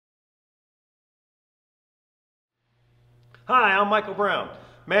Hi, I'm Michael Brown,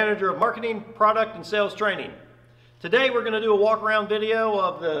 Manager of Marketing, Product, and Sales Training. Today we're going to do a walk-around video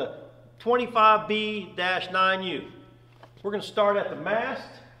of the 25B-9U. We're going to start at the mast,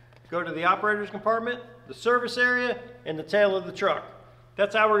 go to the operator's compartment, the service area, and the tail of the truck.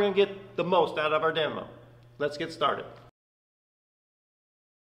 That's how we're going to get the most out of our demo. Let's get started.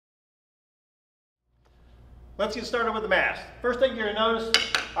 Let's get started with the mast. First thing you're going to notice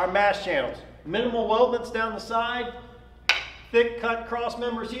are mast channels. Minimal weldments down the side, thick cut cross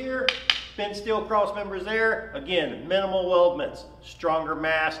members here, thin steel cross members there. Again, minimal weldments, stronger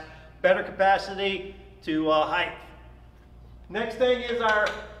mast, better capacity to height. Next thing is our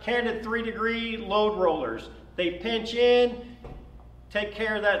candid 3-degree load rollers. They pinch in, take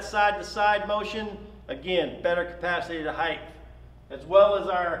care of that side-to-side motion. Again, better capacity to height. As well as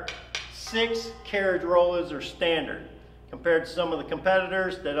our 6 carriage rollers are standard compared to some of the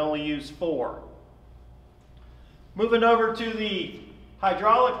competitors that only use 4. Moving over to the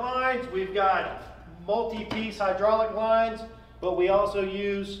hydraulic lines, we've got multi-piece hydraulic lines, but we also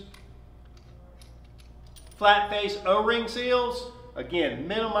use flat face O-ring seals. Again,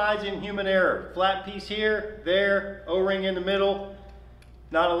 minimizing human error. Flat piece here, there, O-ring in the middle,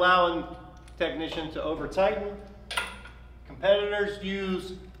 not allowing technician to over tighten. Competitors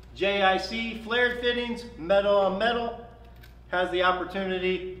use JIC flared fittings, metal on metal. Has the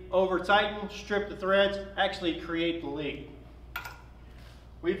opportunity over tighten, strip the threads, actually create the leak.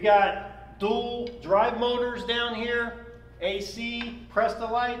 We've got dual drive motors down here, AC, Presta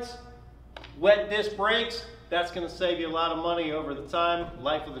lights, wet disc brakes. That's going to save you a lot of money over the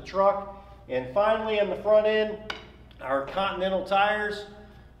life of the truck. And finally, on the front end, our Continental tires,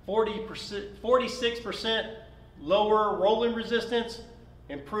 46% lower rolling resistance,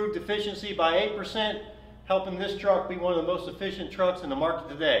 improved efficiency by 8%, helping this truck be one of the most efficient trucks in the market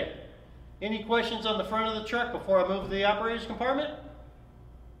today. Any questions on the front of the truck before I move to the operator's compartment?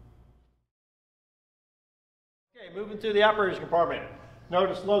 Okay, moving to the operator's compartment.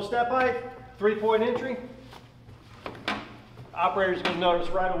 Notice low step height, 3-point entry. Operator's going to notice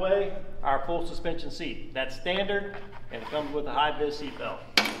right away our full suspension seat. That's standard, and it comes with a high-vis seat belt.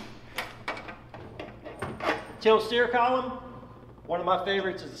 Tilt steer column. One of my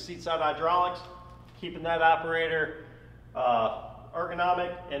favorites is the seat side hydraulics, keeping that operator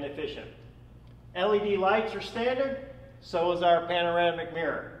ergonomic and efficient. LED lights are standard, so is our panoramic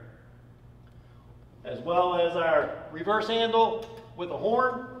mirror. As well as our reverse handle with a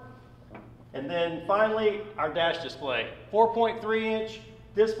horn. And then finally, our dash display. 4.3-inch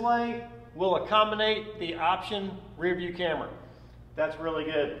display will accommodate the option rear view camera. That's really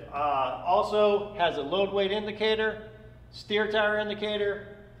good. Also has a load weight indicator, steer tire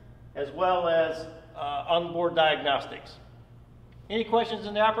indicator, as well as onboard diagnostics. Any questions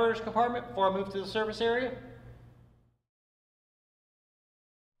in the operator's compartment before I move to the service area?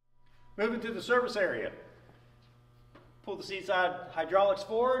 Moving to the service area. Pull the seat side hydraulics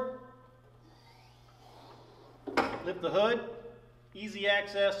forward. Lift the hood. Easy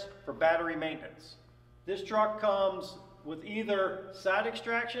access for battery maintenance. This truck comes with either side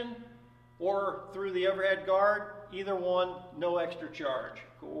extraction or through the overhead guard. Either one, no extra charge.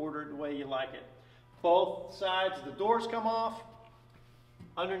 Go order it the way you like it. Both sides of the doors come off.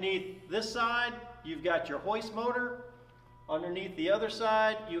 Underneath this side, you've got your hoist motor. Underneath the other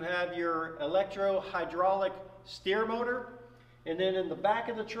side, you have your electro-hydraulic steer motor. And then in the back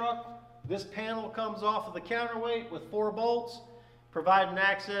of the truck, this panel comes off of the counterweight with 4 bolts, providing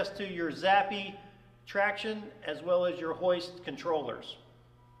access to your Zappy traction as well as your hoist controllers.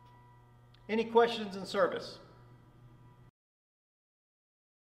 Any questions in service?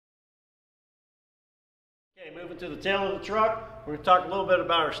 Okay, moving to the tail of the truck, we're going to talk a little bit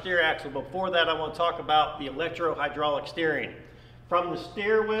about our steer axle. Before that, I want to talk about the electro-hydraulic steering. From the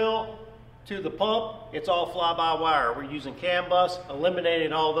steer wheel to the pump, it's all fly-by-wire. We're using CAN bus,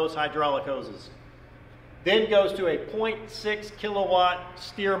 eliminating all those hydraulic hoses. Then goes to a 0.6 kilowatt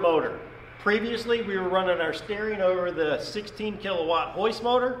steer motor. Previously, we were running our steering over the 16 kilowatt hoist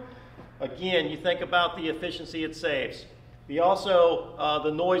motor. Again, you think about the efficiency it saves.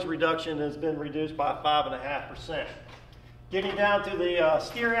 The noise reduction has been reduced by 5.5%. Getting down to the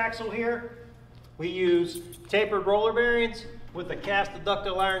steer axle here, we use tapered roller bearings with a cast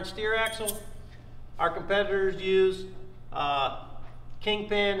ductile iron steer axle. Our competitors use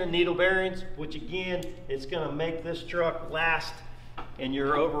kingpin and needle bearings, which again is going to make this truck last and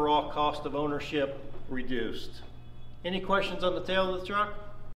your overall cost of ownership reduced. Any questions on the tail of the truck?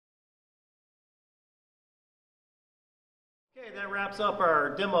 Okay, that wraps up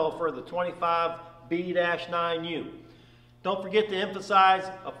our demo for the 25B-9U. Don't forget to emphasize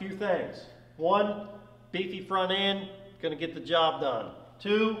a few things. One, beefy front end, gonna get the job done.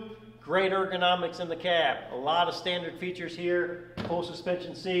 2, great ergonomics in the cab. A lot of standard features here. Full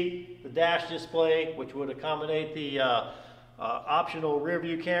suspension seat, the dash display, which would accommodate the optional rear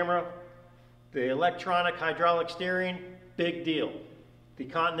view camera, the electronic hydraulic steering, big deal. The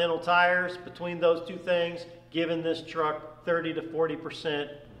Continental tires, between those two things, giving this truck 30 to 40%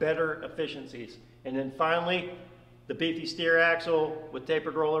 better efficiencies. And then finally, the beefy steer axle with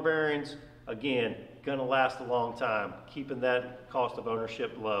tapered roller bearings, again, gonna last a long time, keeping that cost of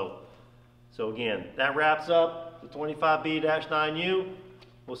ownership low. So again, that wraps up the 25B-9U.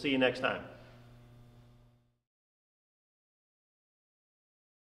 We'll see you next time.